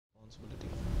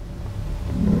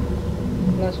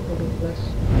Outlast.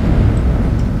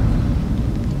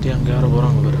 அங்க யாரோ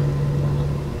போறாங்க பாரு.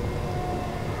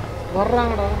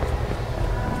 வர்றாங்கடா.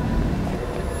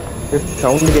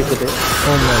 சவுண்ட் கேக்குது.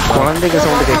 ஆமா, குழந்தைக்கு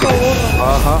சவுண்ட் கேக்குது.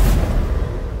 ஆஹா.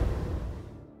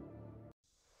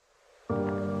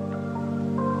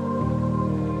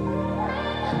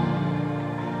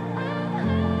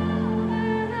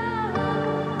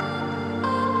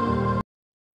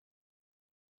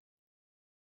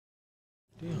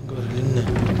 அங்க ஒரு லின்னு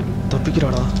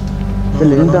தப்பிக்கிறாடா.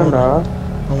 லின்தான்டா.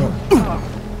 ஆமா.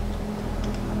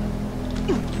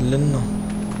 லின்னா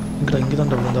இங்க தான்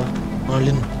விழுந்தா.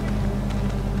 லின்.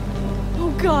 Oh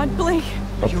God, Blake.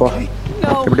 அப்பா.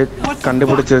 No. இப்படி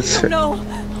கண்டுபிடிச்சிருச்சு. No.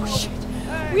 Oh shit.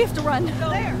 We have to run.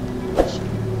 There.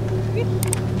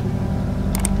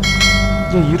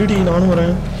 இருடி நானும்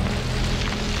வரேன்.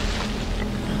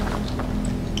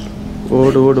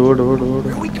 ஓடு ஓடு ஓடு ஓடு ஓடு.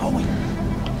 Where are we going?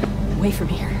 Away from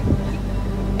here.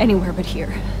 Anywhere but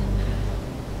here.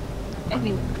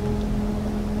 Anywhere.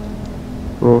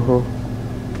 ஓஹோ.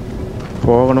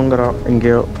 போகணுங்கறா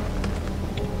எங்கயோ.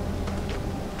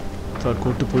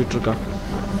 கூட்டி போயிட்டு இருக்கா.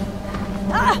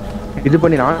 இது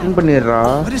பண்ணி ஆன் பண்ணிடுறா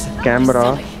கேமரா.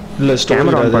 இல்ல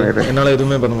கேமரா ஆன் பண்ணிடு. என்னால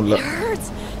எதுவுமே பண்ண முடியல.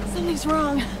 Something's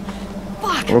wrong.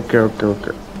 Fuck. Okay okay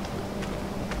okay.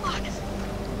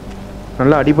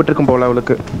 நல்லா அடிபட்டிருக்கும் போல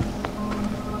அவளுக்கு.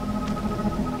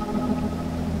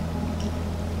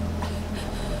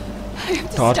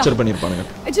 Torture பண்ணிருப்பானுங்க.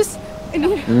 I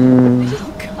need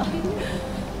Oh God.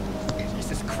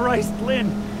 Jesus Christ, Lynn.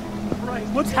 Right.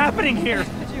 What's happening here?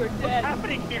 You're dead. What's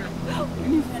happening here?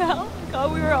 When you fell, I thought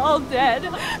we were all dead.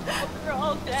 We were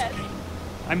all dead.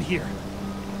 I'm here.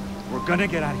 We're gonna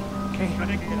get out of here, okay?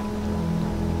 Gonna get out.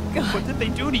 God. What did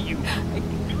they do to you?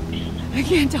 I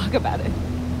can't talk about it.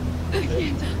 I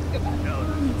can't talk about it.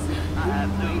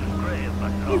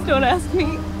 Please don't ask me.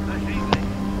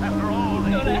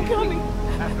 Don't ask me.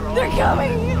 They're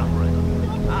coming.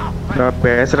 நான்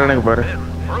பேசுறேனுக்கு பாரு.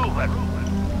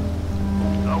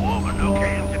 A woman who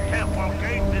came to Temple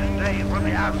Gate this day from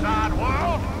the outside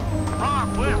world brought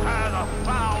with her the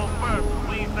foul person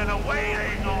we've been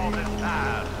awaiting all this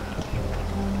time.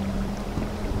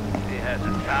 She has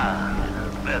a child in her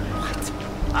belly. What?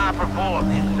 I performed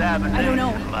the examination I don't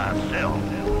know. myself.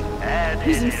 And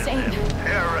He's it insane. is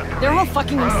They're all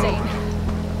fucking insane.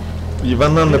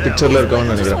 இவன் தான் அந்த பிக்சர்ல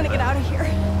இருக்கவன்னு I just want நினைக்கிறேன். to get out of here.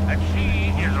 And she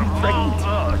is among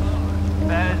us.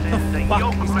 As is the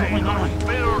yoke man who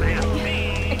spilled his I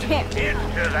seed can't.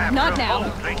 into that Not now.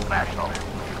 revolting vessel.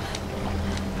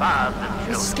 Find the Let's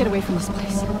just children. get away from this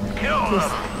place. Kill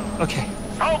them. Okay.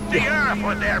 Soak the earth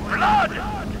with their blood.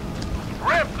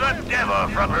 Rip the devil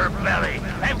from her belly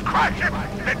and crush it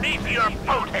beneath your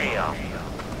boat hail.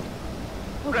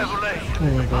 Revelation.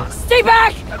 Oh my God. Stay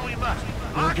back! And we must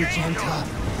Be gentle.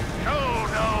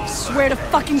 no. Swear to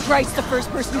fucking Christ, the first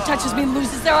person who touches me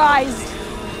loses their eyes.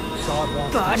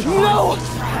 God, no!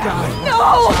 God. No!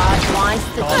 God wants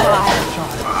the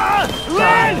child.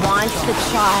 God wants the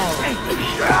child.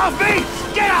 Get off me!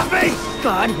 Get off me!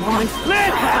 God wants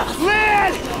Lynn!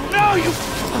 Lynn! No, you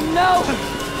No!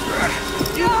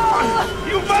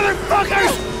 You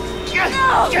motherfuckers! No!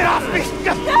 Get off me!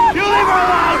 You leave her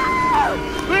alone!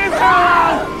 Leave her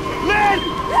alone! Lynn!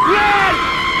 Lynn!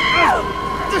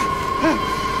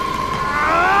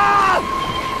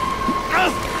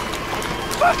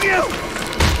 Fuck you!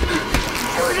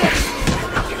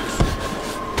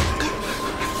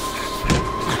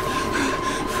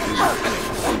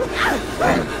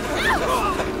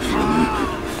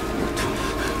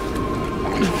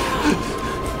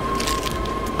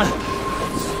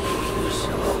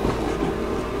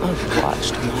 I've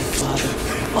watched my father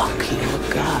fuck your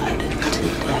God to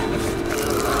death.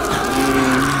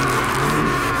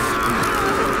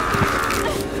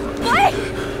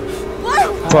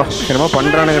 பா என்னமா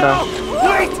பண்றானுங்கடா.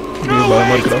 இது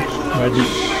பயமா இருக்குடா.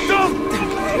 Magic.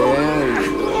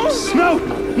 No!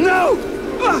 No!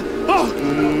 Oh!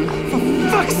 For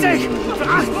fuck's sake!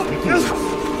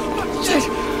 Shit!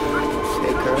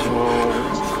 Take her home.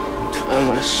 I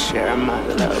want to share my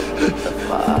love with the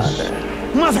Father.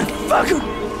 Motherfucker!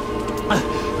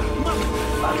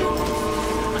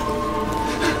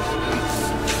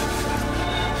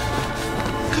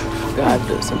 God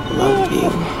doesn't love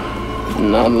you.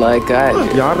 Not like I do.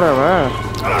 யாரா அவ?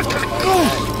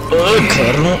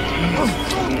 கர்ணம்.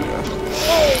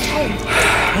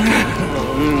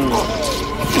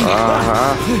 ஆஹா.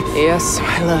 Yes,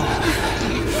 my love.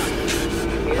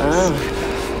 Ah.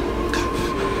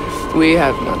 We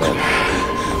have mother.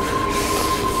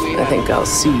 I think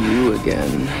I'll see you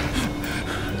again.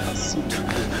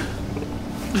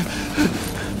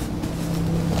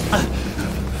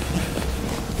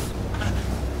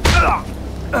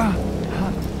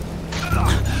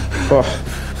 Oh.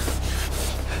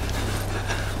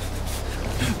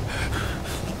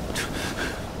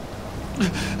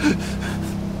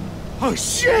 Oh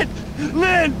shit!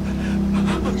 Lynn!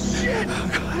 Oh shit!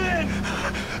 Lynn!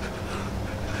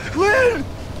 Lynn!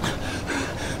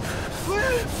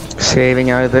 Lynn! Saving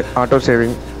ஆகுது auto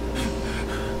saving.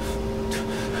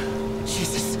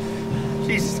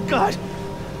 Jesus God!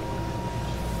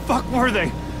 Fuck were they?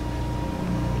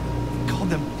 Called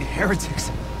them heretics.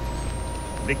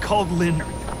 They called Lynn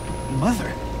mother.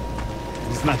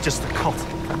 It's not just a cult.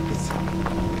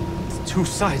 It's two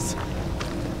sides.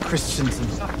 Christians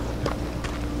and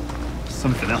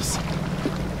something else.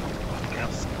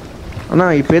 அண்ணா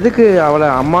இப்போ எதுக்கு அவளை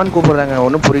அம்மான்னு கூப்பிடுறாங்க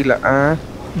ஒன்றும் புரியல.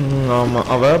 ஆமாம்,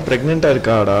 அவள் ப்ரெக்னெண்ட்டாக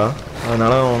இருக்காடா,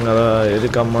 அதனால அவங்க அதை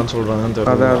எதுக்கு அம்மான்னு சொல்கிறாங்கன்னு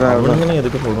தெரியல. அதான் அவனுங்கன்னு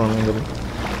எதுக்கு சொல்கிறாங்க?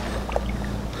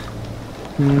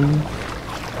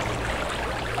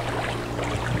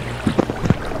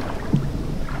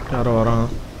 யாரோ வரான்.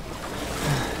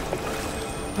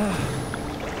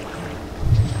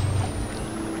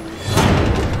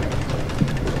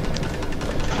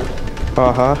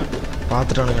 ஆஹா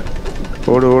பார்த்துட்டானுங்க.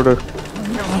 ஓடு ஓடு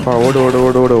ஓடு ஓடு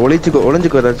ஓடு ஓடு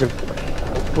ஒளிஞ்சுக்கோ ஏதாச்சும்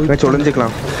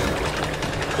ஒளிஞ்சுக்கலாம்.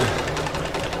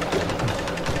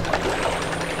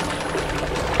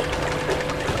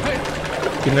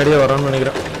 பின்னாடியே வரான்னு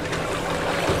நினைக்கிறேன்.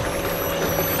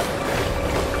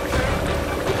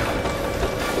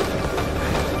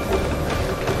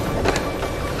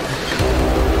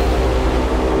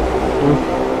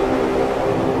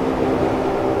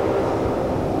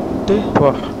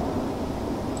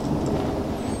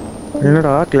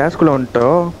 என்னடா கிளாஸ்க்குள்ள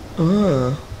வந்துட்டோம்.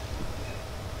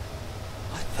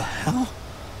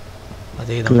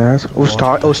 கிளாஸ்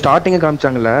ஸ்டார்டிங்க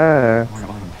காமிச்சாங்கல்ல,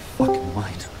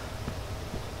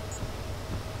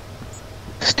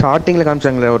 ஸ்டார்டிங்ல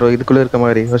காமிச்சாங்களே ஒரு இதுக்குள்ள இருக்க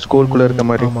மாதிரி, ஒரு ஸ்கூலுக்குள்ள இருக்க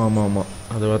மாதிரி. ஆமா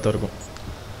அதுவா தான் இருக்கும்.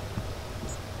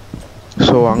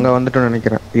 ஸோ அங்க வந்துட்டோம்னு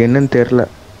நினைக்கிறேன், என்னன்னு தெரியல.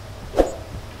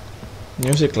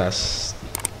 Music class.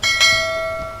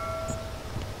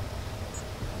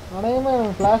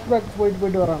 ஃபிளாஷ்பேக்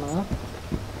போயிட்டு வரானா?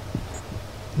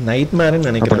 நைட் மேர்னு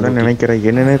நினைக்கிறேன்,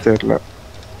 என்னன்னே தெரியல.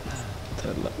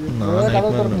 நான் நைட்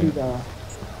மேர்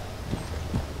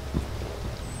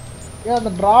ஏன்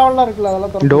அந்த டிராவெல்லாம் இருக்குல்ல,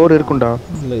 அதெல்லாம் திறக்க டோர் இருக்கும்டா.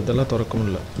 இல்ல இதெல்லாம் திறக்கும்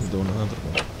இல்ல, இது ஒண்ணு தான்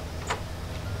திறக்கும்.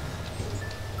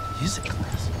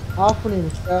 ஆஃப்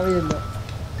பண்ணிடு, தேவையில்லை.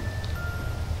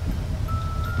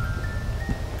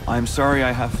 I'm sorry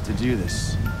I have to do this.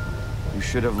 You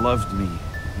should have loved me.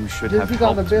 You should have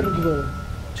helped me.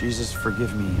 Jesus,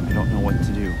 forgive me. I don't know what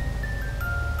to do.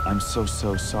 I'm so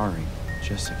sorry,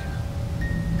 Jessica.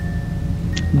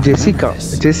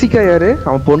 Jessica யாரு?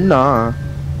 அவன் பொண்ணா?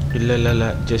 இல்ல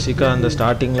Jessica அந்த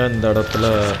ஸ்டார்டிங்ல இந்த இடத்துல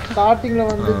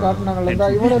வந்து காட்டுனாங்கல,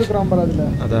 இவனும் இருக்கறான் பாரு அதுல.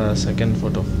 அத second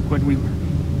photo. When we were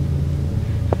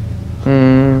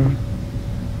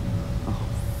Oh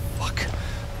fuck.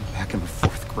 I'm back in the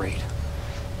 4th grade.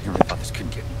 I really thought this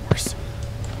couldn't get any worse.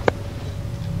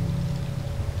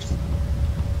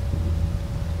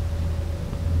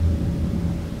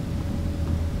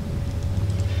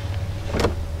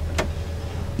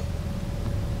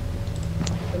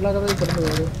 எல்லா கதவையும் திறந்து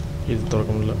வரு. இது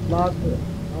திறக்கும் இல்ல. லாக்.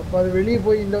 அப்ப அது வெளிய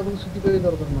போய் இந்த பக்கம் சுத்தி போய்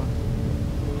திறக்கணும்.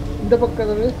 இந்த பக்கம்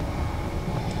கதவு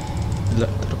இல்ல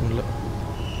திறக்கும் இல்ல.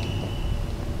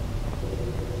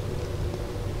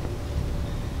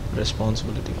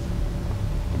 ரெஸ்பான்சிபிலிட்டி.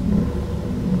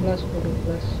 ஃபிளாஷ் போடு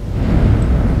ஃபிளாஷ்.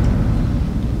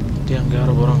 அங்க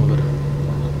யாரோ போறாங்க பாரு.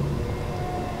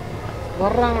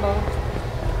 வர்றாங்கடா.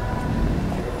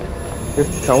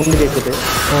 சவுண்ட் கேக்குது.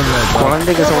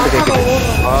 குழந்தைக்கு சவுண்ட் கேக்குது.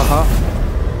 ஆஹா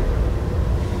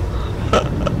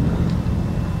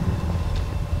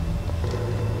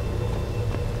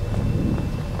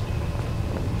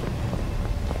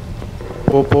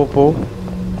போ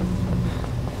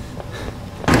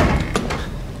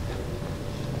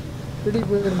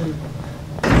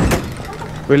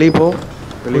வெளியே போ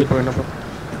என்ன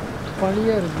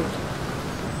பனியா இருக்கு.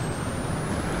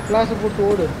 கிளாஸ் போட்டு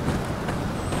ஓடு.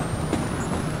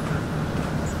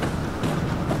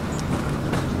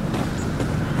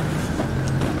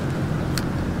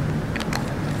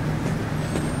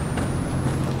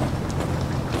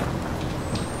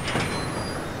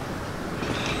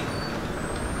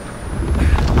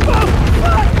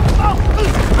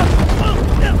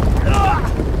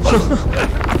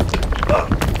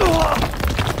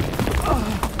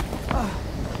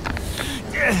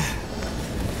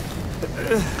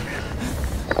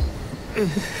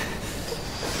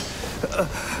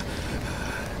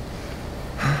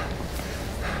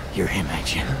 You're him,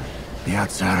 ain't you? The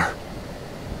outsider?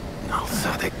 No, so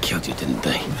they killed you, didn't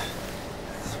they?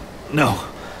 No.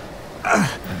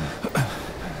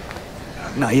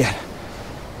 Not yet.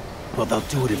 Well, they'll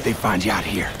do it if they find you out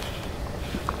here.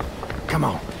 Come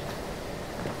on.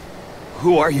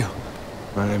 Who are you?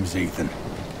 My name's Ethan.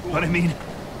 What I mean,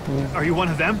 are you one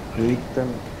of them? Ethan.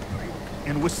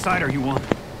 And which side are you on?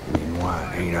 And why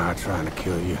ain't I trying to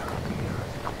kill you?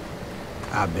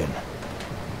 I've been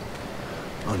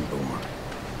unborn.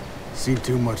 Seen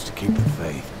too much to keep the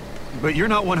faith. But you're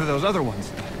not one of those other ones.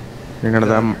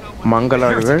 என்னடா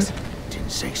மங்களாடுகள்?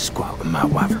 Didn't say squat when my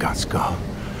wife got skull.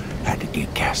 Had to get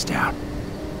cast out.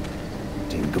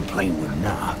 Didn't complain with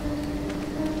nah.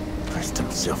 Pressed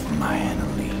himself in my Anna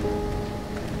Lee.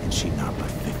 And she not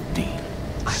but 15.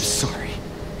 I'm sorry.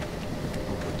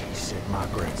 But he said my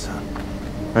grandson.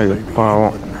 ஐயோ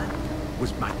பாவம்.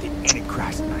 Was my the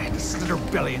Antichrist and I had to slit her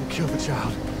belly and kill the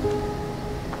child.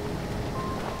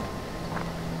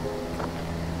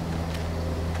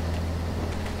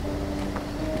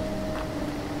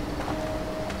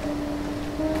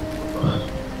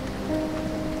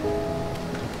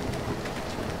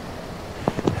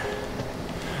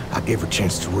 I gave her a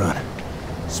chance to run.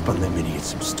 Spun them idiots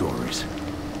some stories.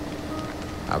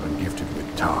 I've been gifted with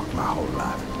talk my whole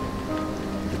life.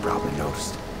 You probably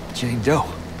noticed. Jane Doe.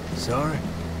 Sorry?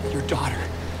 Your daughter.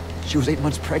 She was 8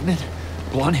 months pregnant.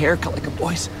 Blonde hair, cut like a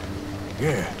boy's.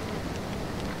 Yeah.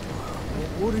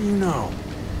 What do you know?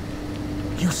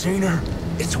 You seen her?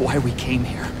 It's why we came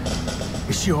here.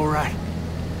 Is she all right?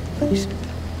 Please,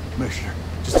 Commissioner,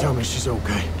 just tell me she's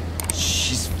okay.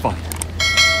 She's fine.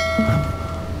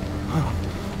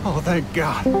 Oh, thank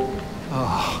God.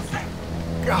 Oh, thank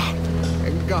God.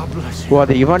 And God bless you. ஓ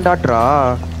அது இவன் டாக்டரா?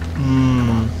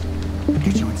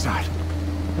 Get you inside.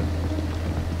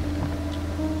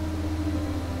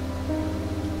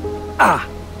 Ah!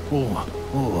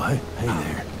 Oh, hey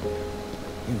there.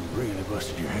 You really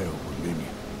busted your head open, didn't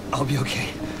you? I'll be okay.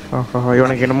 ஆஹா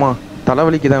இவனுக்கு என்னமா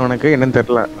தலைவலிக்குதான் உனக்கு என்னன்னு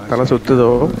தெரியல. தலை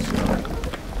சுத்துதோ?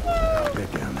 Get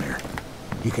down there.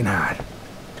 You can hide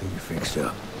till you're fixed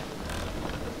up.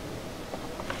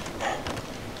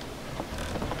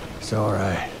 It's all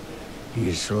right. You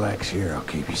just relax here. I'll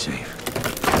keep you safe.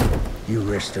 You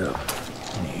rest up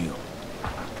and heal.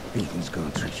 Ethan's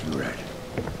gonna treat you right.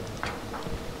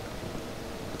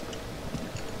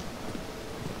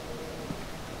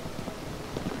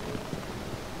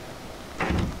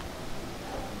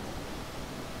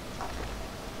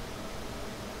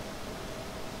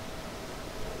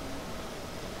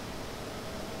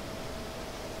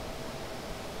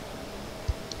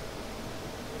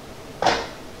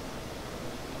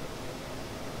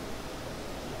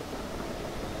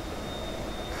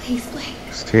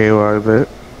 Save ஆகுது.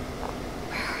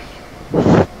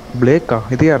 பிளேக்கா?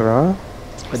 இது யாரா?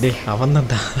 டேய் அவன்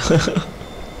தான்டா.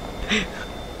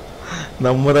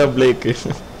 நம்ம தான் plague.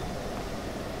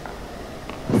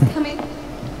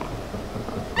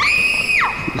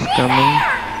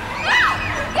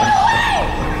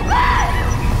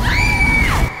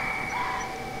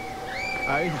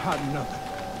 I ain't hiding nothing.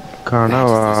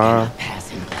 கனவா?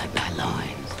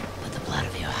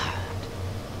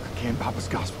 Papa's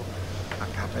gospel. I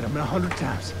copied him 100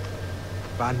 times.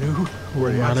 If I knew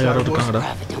where the outside was.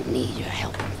 Prophet don't need your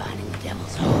help in finding the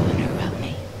devil's hole and around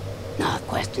me. No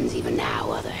questions even now,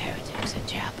 other heretics at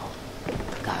chapel.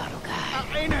 God will guide.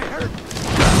 Ain't a heretic.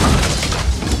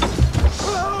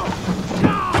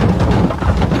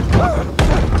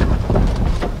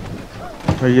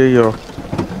 ஐயோ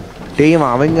டேய்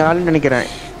அவங்க ஆளு நினைக்கிறேன்.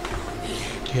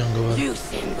 You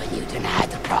sinned when you denied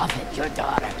the prophet, your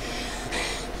daughter.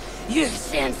 You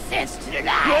sin since to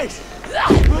deny. Yes.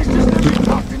 Let's just let me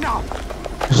talk to now.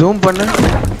 Zoom பண்ணு.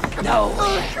 No,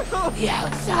 the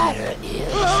outsider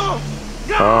is.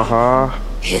 Aha.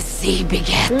 His seed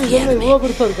begat the enemy.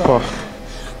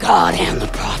 God and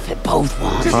the prophet both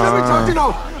want. Just let me talk to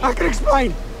now. I can explain.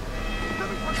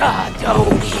 God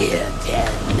don't hear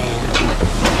dead men.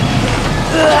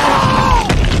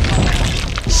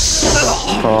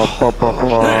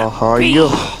 ஐயோ.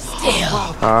 Still.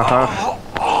 Aha.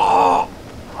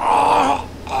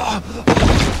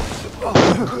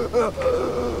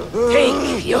 Take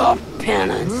your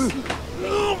penance.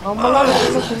 God loves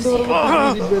you.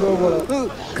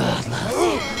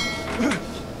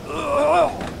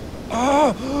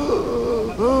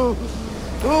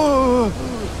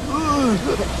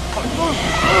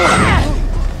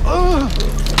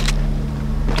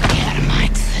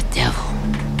 Adamite's the devil.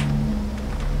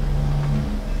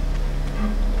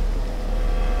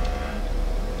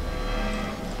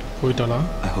 போயிட்டாளா?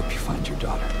 I hope you find your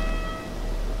daughter.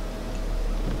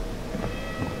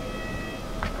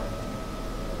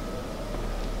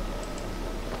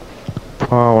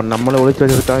 நம்மளை ஒழிச்சு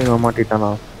வச்சுட்டா இவன் மாட்டிட்டானா?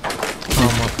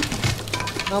 ஆமா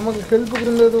நமக்கு help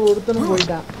இருந்தது ஒருத்தனும்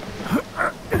போயிட்டான்.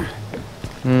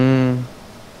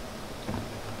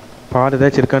 பாரு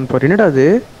ஏதாச்சும் இருக்கான்னு பாரு. என்னடா அது?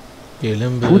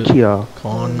 எலும்பு பூச்சியா?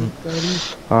 கான்.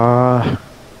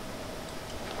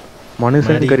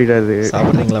 மனுஷன் கறிடா அது.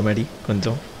 சாப்பிட்றீங்களா மேடி?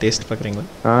 கொஞ்சம் டேஸ்ட் பார்க்குறீங்களா?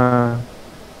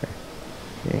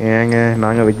 ஏங்க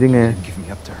நாங்கள் வெஜ்ஜுங்க.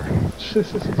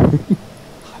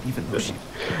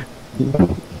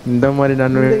 இந்த மாதிரி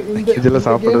நான் இதெல்லாம்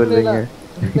சாப்பிட்றது இல்லைங்க.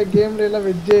 இந்த கேம்ல எல்லாம்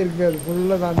வெஜ்ஜே இருக்காது,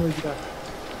 ஃபுல்லா நான்வெஜ் தான்.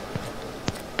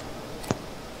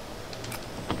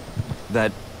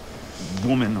 That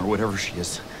woman or whatever she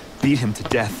is beat him to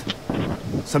death.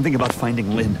 Something about finding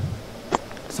Lynn.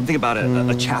 Something about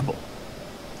a chapel.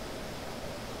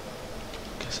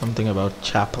 Something about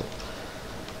chapel.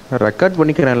 Record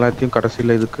பண்ணிக்கிறேன் எல்லாத்தையும்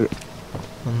கடைசியில் இதுக்கு.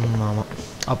 ஆமாம்.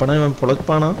 அப்போனா இவன்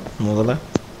பொழப்பானா முதல்ல?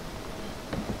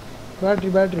 பேட்டரி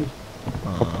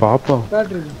பாப்போம்.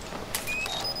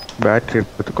 பேட்டரி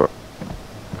எடுத்துக்கோ.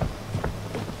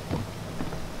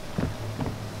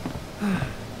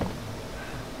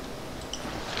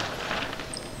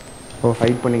 ஓ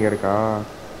ஹைட் பண்ணிக்க இருக்கா?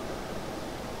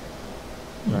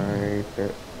 ரைட்டு.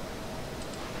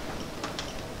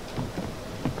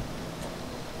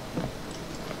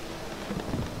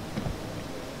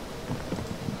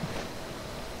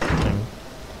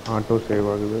 ஆட்டோ சேவ்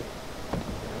ஆகுது.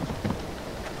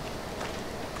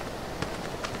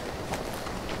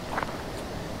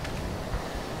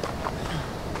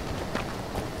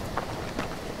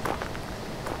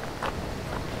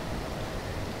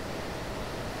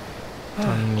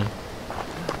 தண்ணி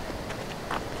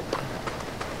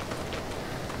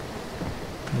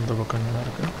இந்த பக்கம் நல்லா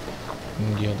இருக்கு.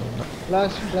 இங்கே அதுவும் இல்லை.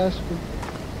 ஃப்ளாஷ்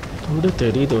கூட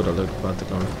தெரியுது ஓரளவுக்கு,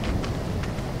 பார்த்துக்கலாம்.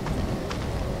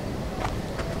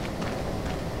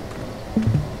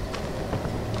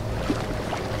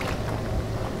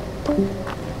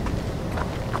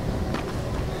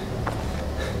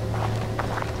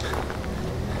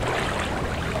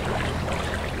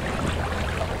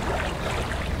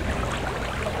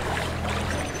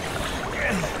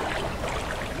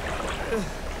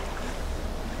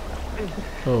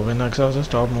 Oh, when exhausted,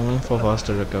 stop moving for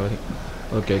faster recovery.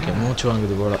 Okay, மூச்சு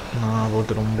வாங்குது போல. நான்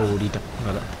போட்டு ரொம்ப ஓடிட்டேன்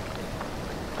வேலை.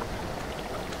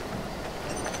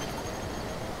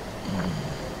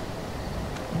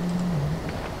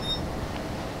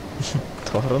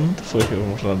 திறந்து போய்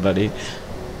விடுறாடி.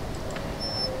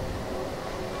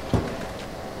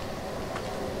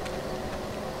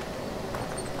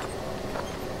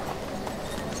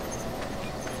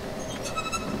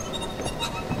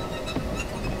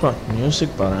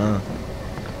 மியூசிக் பாரு.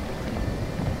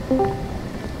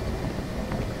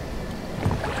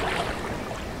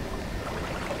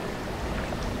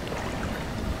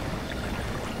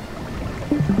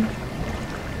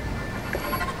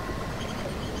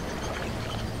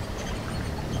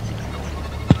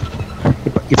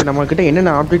 இப்போ நம்ம கிட்ட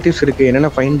என்னென்ன ஆப்ஜெக்டிவ்ஸ் இருக்கு, என்னென்ன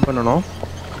ஃபைண்ட் பண்ணனும்?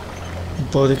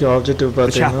 இப்போதைக்கு ஆப்ஜெக்டிவ்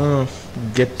பார்த்தீங்கன்னா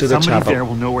get to the chapel. Somebody there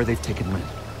will know where they've taken Lynn.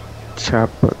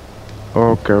 Chapel.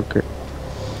 Okay.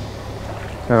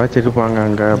 இருப்பாங்க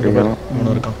அங்க அப்படிங்க.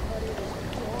 மூணு இருக்கான்.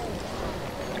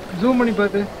 ஜூம் பண்ணி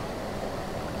பாரு.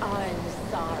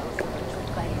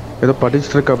 ஏதோ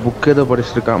படிச்சிட்டு இருக்கா, புக் ஏதோ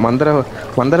படிச்சிட்டு இருக்கா.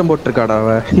 மந்திரம் போட்டிருக்காடா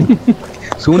அவ.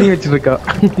 சூனி வச்சிருக்கா.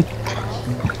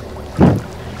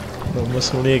 ரொம்ப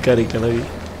சூனியக்காரி கிளவி.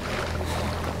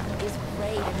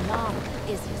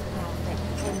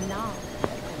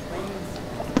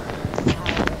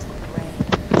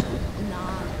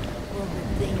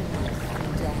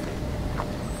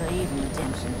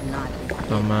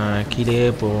 நம்ம கீழே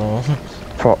போவோம்.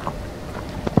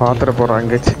 பாத்திர போறோம்.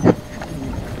 அங்கேச்சு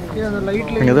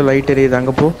ஏதோ லைட் எரியுது.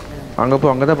 அங்கே போ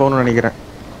அங்கே தான் போகணும்னு நினைக்கிறேன்.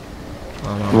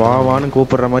 வான்னு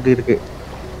கூப்பிடுற மாதிரி இருக்கு.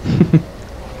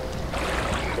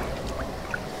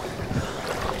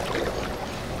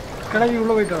 கிளம்பி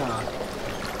உள்ள போயிட்டோம்.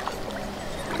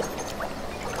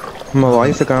 நம்ம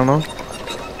வாய்ஸை காணோம்.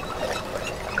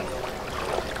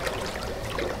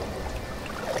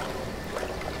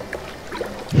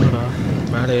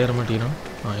 மேலே ஏற மாட்டேங்கிறான்.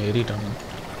 ஏறிட்டாங்க.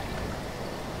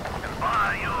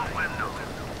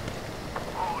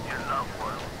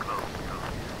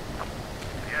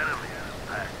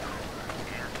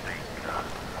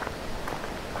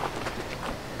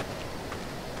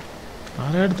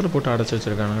 நிறைய இடத்துல போட்டு அடைச்சி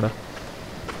வச்சிருக்கானுங்கடா.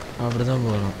 அப்படிதான்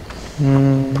போகணும்.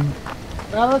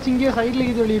 யாராச்சும் இங்கே சைடில்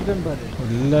இது வெளியிட்டேன்னு பாரு.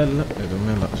 இல்லை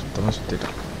எதுவுமே இல்லை. சுத்தமாக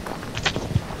சுற்றிட்டேன்.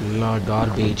 எல்லா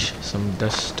கார்பேஜ், சம்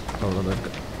டஸ்ட் அவ்வளோதான்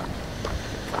இருக்கு.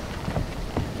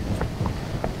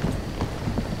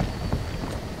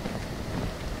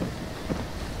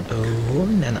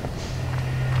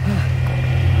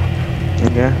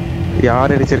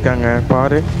 யார் அடிச்சிருக்காங்க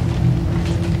பாரு.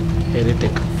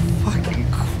 Heretic. Fucking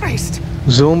Christ.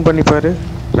 ஜூம் பண்ணி பாரு.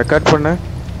 ரெக்கார்ட் பண்ண.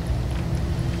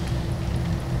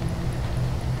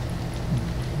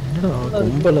 என்னடா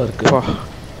கும்பலா இருக்கு. பா.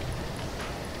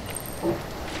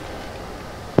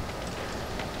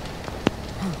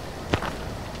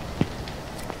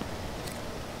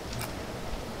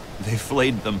 They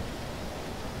flayed them.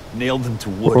 Nailed them to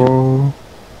wood. Oh.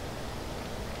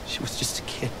 She was just a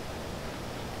kid.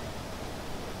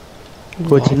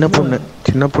 ஓ சின்ன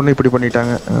பொண்ணு இப்படி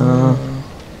பண்ணிட்டாங்க.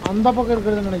 அந்த பக்கம்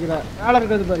இருக்குறது நினைக்கிறேன். மேல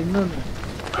இருக்குது பாரு இன்னொன்னு.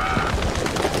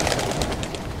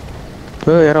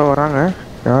 யாரோ வராங்க.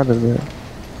 யார் இது?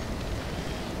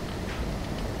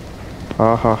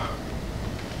 ஆஹா.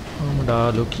 ஆமாடா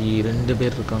லோக்கி 2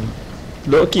 பேர் இருக்காங்க.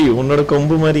 லோக்கி உன்னோட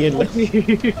கொம்பு மாதிரியே இல்ல.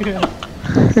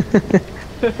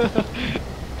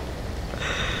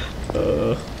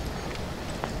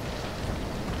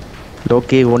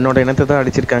 லோக்கி உன்னோட இனத்தை தான்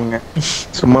அடிச்சிருக்காங்க.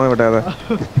 சும்மா விடாத.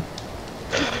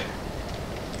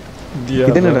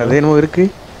 இது என்னடா அது என்னமோ இருக்கு.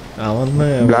 அவன்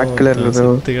பிளாக் கலர்ல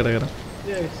செத்து கிடக்குறான்.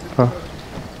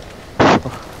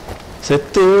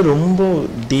 செத்து ரொம்ப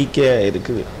டீகே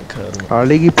இருக்குது.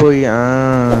 அழுகி போய்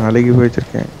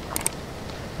வச்சிருக்கேன்.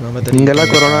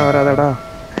 இங்கெல்லாம் கொரோனா வராதடா.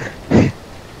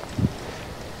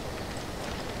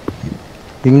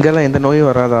 இங்கெல்லாம் எந்த நோயும்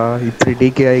வராதா இப்படி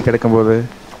டீகே ஆகி கிடக்கும் போது?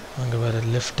 அங்க வேற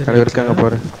லெஃப்ட் இருக்காங்க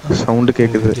பாரு. சவுண்ட்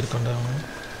கேக்குது.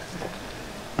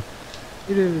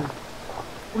 இது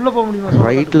உள்ள போக முடியுமா?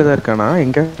 ரைட்ல தான் இருக்கானா?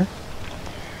 எங்க?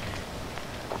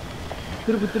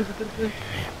 திருப்பு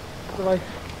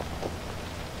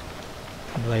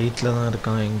ரைட்ல தான்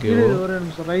இருக்கான். எங்கயோ ஒரு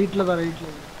நிமிஷம். ரைட்ல தான்.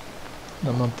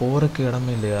 நம்ம போறதுக்கு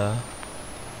இடமே இல்லையா?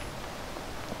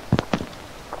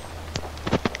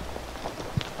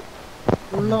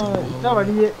 உள்ள இதான்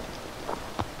வழியே.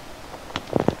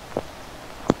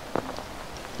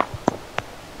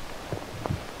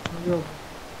 ஐயோ.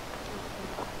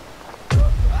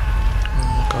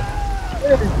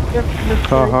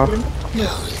 ஆஹா.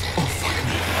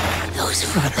 Those who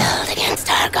rebelled against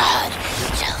our God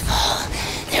shall fall.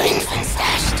 Their infants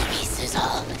dashed to pieces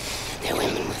all. Their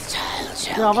women with child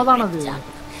shall be ripped up.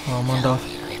 ஆமாண்டா.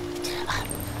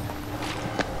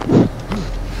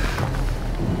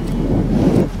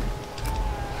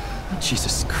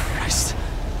 Jesus Christ.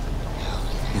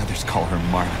 The others call her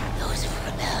Martha. Those who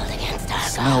rebelled against our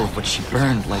The smell of what she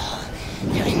burned like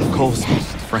coals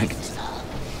Frank.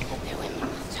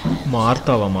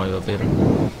 மார்த்தாவாமா இவ பேரு?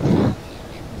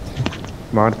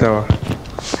 மார்த்தாவா?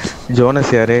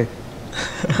 Jones யாரு?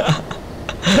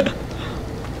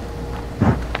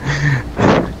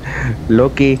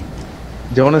 Loki.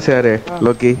 Jones யாரு?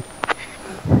 Loki.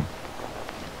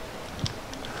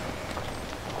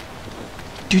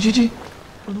 G